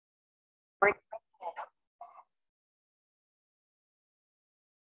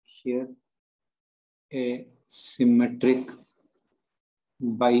here a symmetric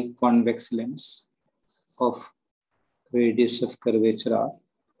biconvex lens of radius of curvature r,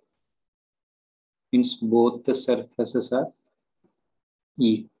 means both the surfaces are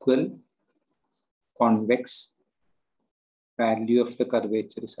equal, convex, value of the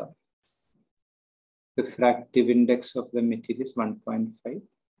curvature is r. Refractive index of the material is 1.5.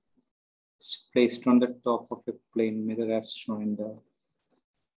 It's placed on the top of a plane mirror as shown in the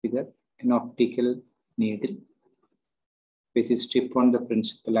figure. An optical needle with its tip on the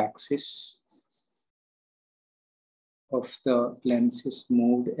principal axis of the lens is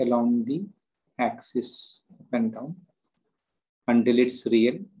moved along the axis up and down until its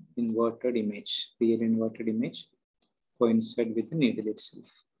real inverted image coincides with the needle itself.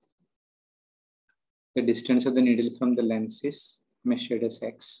 The distance of the needle from the lens is measured as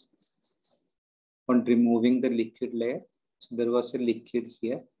x. On removing the liquid layer, so there was a liquid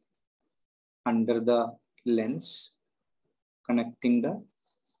here under the lens connecting the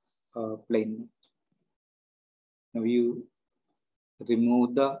plane. Now you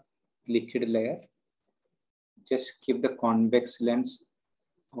remove the liquid layer, just keep the convex lens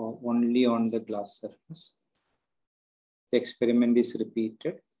only on the glass surface. The experiment is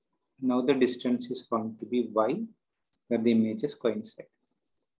repeated. Now the distance is found to be y, where the images coincide.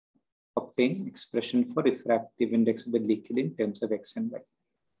 Obtain expression for refractive index of the liquid in terms of x and y.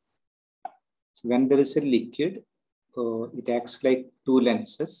 So when there is a liquid, it acts like two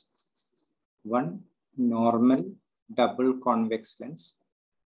lenses. One normal double convex lens,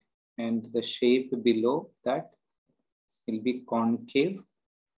 and the shape below that will be concave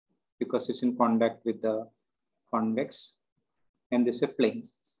because it's in contact with the convex, and this is a plane.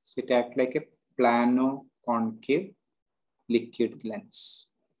 So it acts like a plano-concave liquid lens.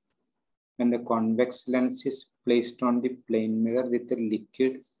 When the convex lens is placed on the plane mirror with a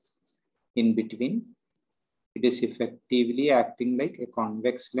liquid in between, it is effectively acting like a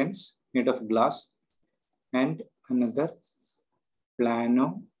convex lens made of glass and another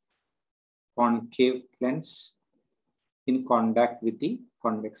plano-concave lens in contact with the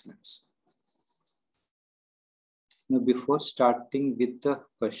convex lens. Now, before starting with the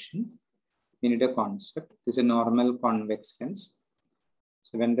question, we need a concept. This is a normal convex lens.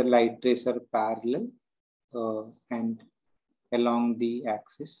 So when the light rays are parallel and along the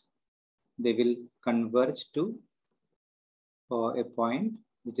axis, they will converge to a point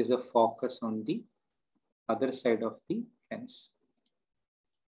which is a focus on the other side of the lens.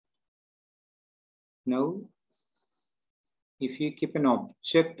 Now, if you keep an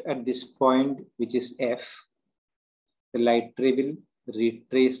object at this point, which is F, the light ray will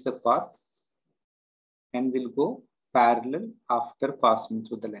retrace the path and will go parallel after passing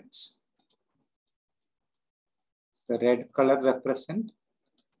through the lens. The red color represents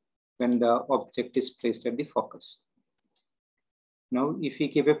when the object is placed at the focus. Now, if we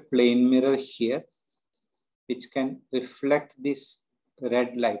keep a plane mirror here, which can reflect this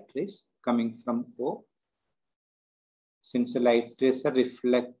red light rays coming from O, since the light rays are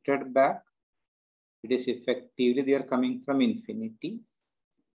reflected back, it is effectively they are coming from infinity.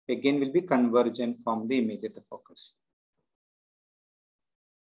 Again, will be converge and form the image at the focus.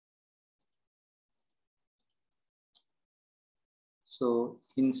 So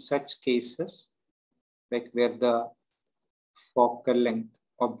in such cases, like where the focal length,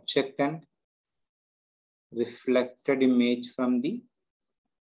 object and reflected image from the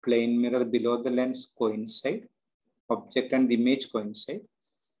plane mirror below the lens coincide, object and the image coincide,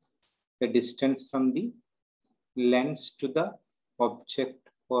 the distance from the lens to the object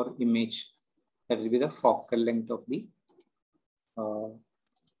or image, that will be the focal length of the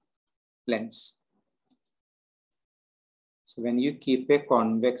lens. So when you keep a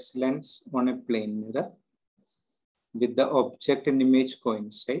convex lens on a plane mirror, with the object and image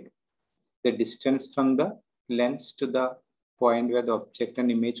coincide, the distance from the lens to the point where the object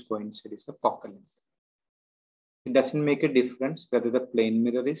and image coincide is the focal length. It doesn't make a difference whether the plane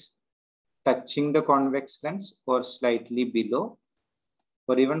mirror is touching the convex lens or slightly below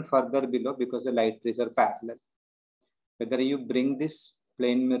or even further below, because the light rays are parallel. Whether you bring this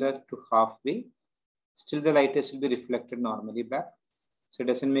plane mirror to halfway, still the light rays will be reflected normally back. So it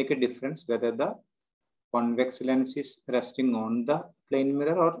doesn't make a difference whether the convex lens is resting on the plane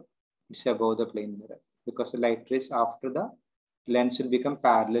mirror or it's above the plane mirror, because the light rays after the lens will become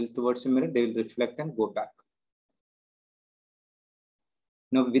parallel towards the mirror, they will reflect and go back.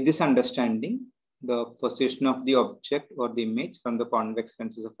 Now, with this understanding, the position of the object or the image from the convex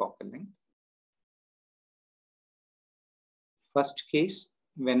lens is a focal length. First case,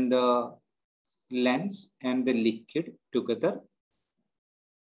 when the lens and the liquid together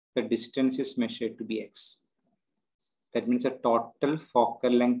the distance is measured to be x. That means the total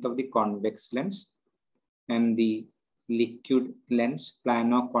focal length of the convex lens and the liquid lens,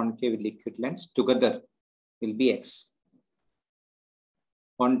 plano-concave liquid lens together will be x.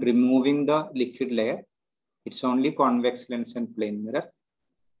 On removing the liquid layer, it's only convex lens and plane mirror.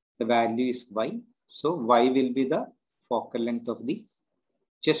 The value is y. So y will be the focal length of the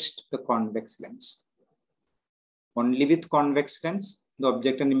just the convex lens. Only with convex lens, the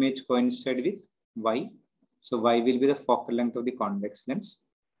object and image coincide with y. So y will be the focal length of the convex lens.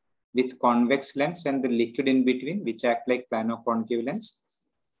 With convex lens and the liquid in between, which act like plano-concave lens,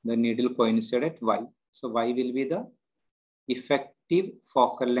 the needle coincide at y. So y will be the effective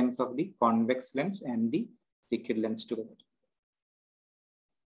focal length of the convex lens and the liquid lens together.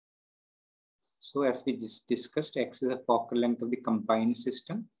 So as we just discussed, x is the focal length of the combined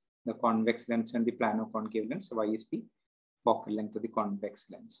system, the convex lens and the plano-concave lens. Y is the focal length of the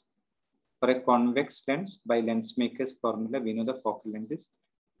convex lens. For a convex lens, by lens maker's formula, we know the focal length is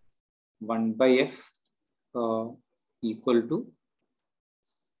 1 by f equal to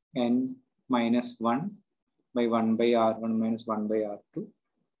n minus 1 by 1 by r1 minus 1 by r2.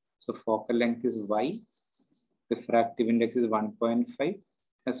 So focal length is y. Refractive index is 1.5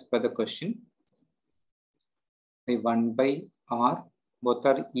 as per the question. By 1 by r, both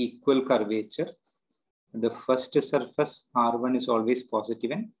are equal curvature. The first surface r1 is always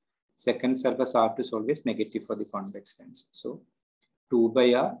positive and second surface r2 is always negative for the convex lens. So 2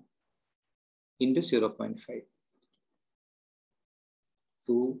 by r into 0.5.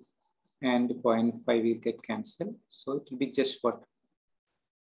 2 and 0.5 will get cancelled. So it will be just what?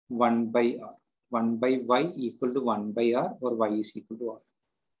 1 by r. 1 by y equal to 1 by r, or y is equal to r.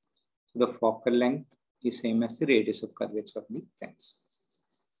 So the focal length is same as the radius of curvature of the lens.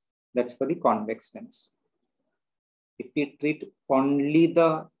 That's for the convex lens. If we treat only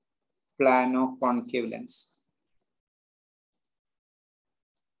the plano-concave lens,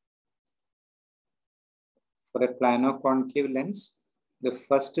 for a plano-concave lens, the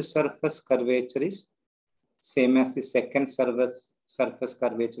first surface curvature is same as the second surface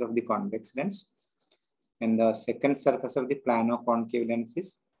curvature of the convex lens. And the second surface of the plano-concave lens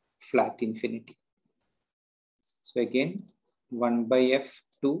is flat infinity. So again, 1 by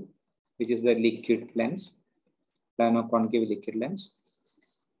f2, which is the liquid lens, plano-concave liquid lens.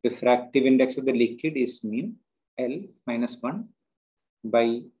 Refractive index of the liquid is mean L minus 1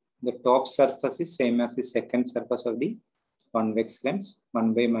 by the top surface is same as the second surface of the convex lens,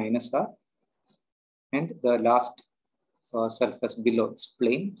 1 by minus r. And the last surface below is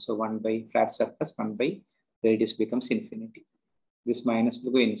plane. So 1 by flat surface, 1 by radius becomes infinity. This minus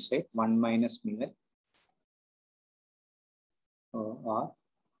will go inside, 1 minus mu r.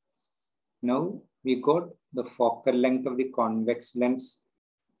 Now we got the focal length of the convex lens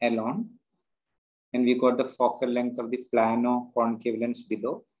alone, and we got the focal length of the plano-concave lens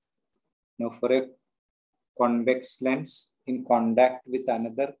below. Now for a convex lens in contact with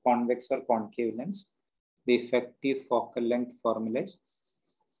another convex or concave lens, the effective focal length formula is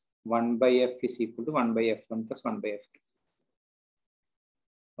 1 by f is equal to 1 by f1 plus 1 by f2.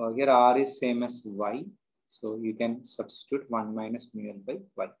 Here r is same as y. So you can substitute 1 minus mu l by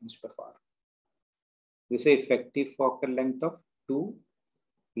y instead of r. This is the effective focal length of two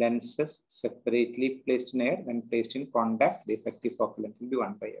lenses separately placed in air and placed in contact. The effective focal length will be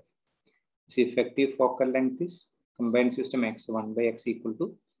 1 by f. This effective focal length is combined system x. 1 by x equal to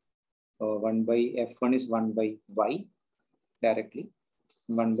 1 by f1 is 1 by y directly.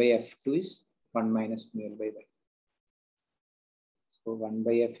 1 by f2 is 1 minus mu l by y. So 1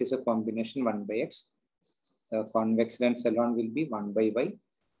 by f is a combination 1 by x. The convex lens alone will be 1 by y.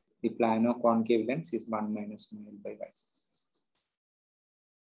 The plano-concave lens is 1 minus mu l by y.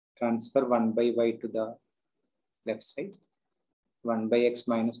 Transfer 1 by y to the left side. 1 by x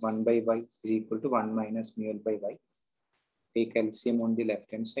minus 1 by y is equal to 1 minus mu l by y. Take LCM on the left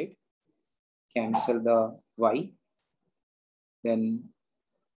hand side. Cancel the y. Then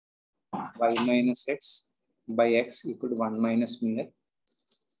y minus x by x equal to 1 minus mu l.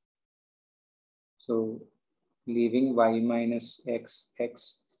 So leaving y minus x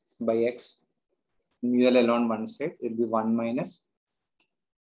by x, mu l alone one side will be 1 minus.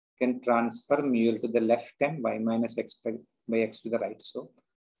 Can transfer mu l to the left and y minus x by x to the right. So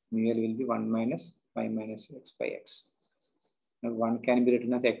mu l will be 1 minus y minus x by x. Now 1 can be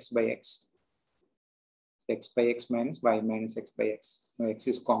written as x by x. X by x minus y minus x by x. Now x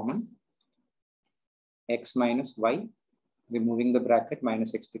is common. X minus y, removing the bracket,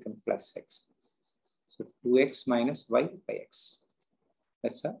 minus x becomes plus x. So 2x minus y by x.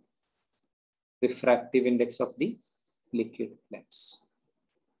 That's a refractive index of the liquid lens.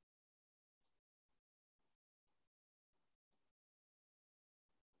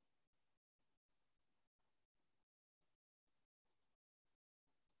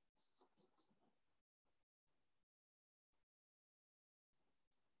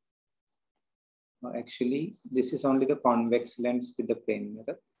 Actually, this is only the convex lens with the plane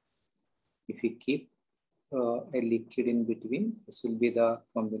mirror. If we keep a liquid in between, this will be the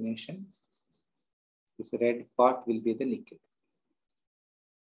combination. This red part will be the liquid.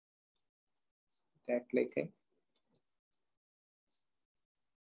 That like a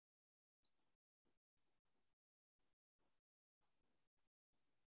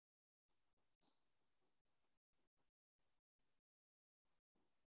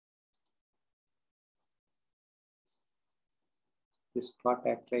this part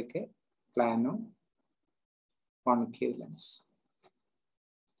act like a plano concave lens.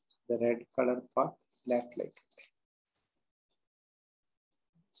 The red color part act like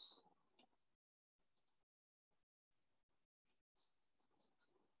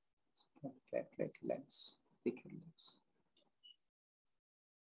act like lens, liquid lens.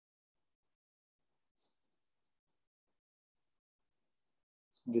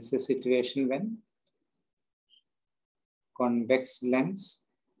 So this is a situation when convex lens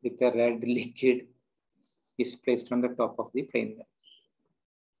with a red liquid is placed on the top of the plane lens.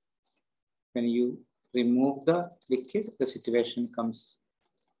 When you remove the liquid, the situation comes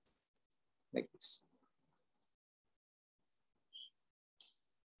like this.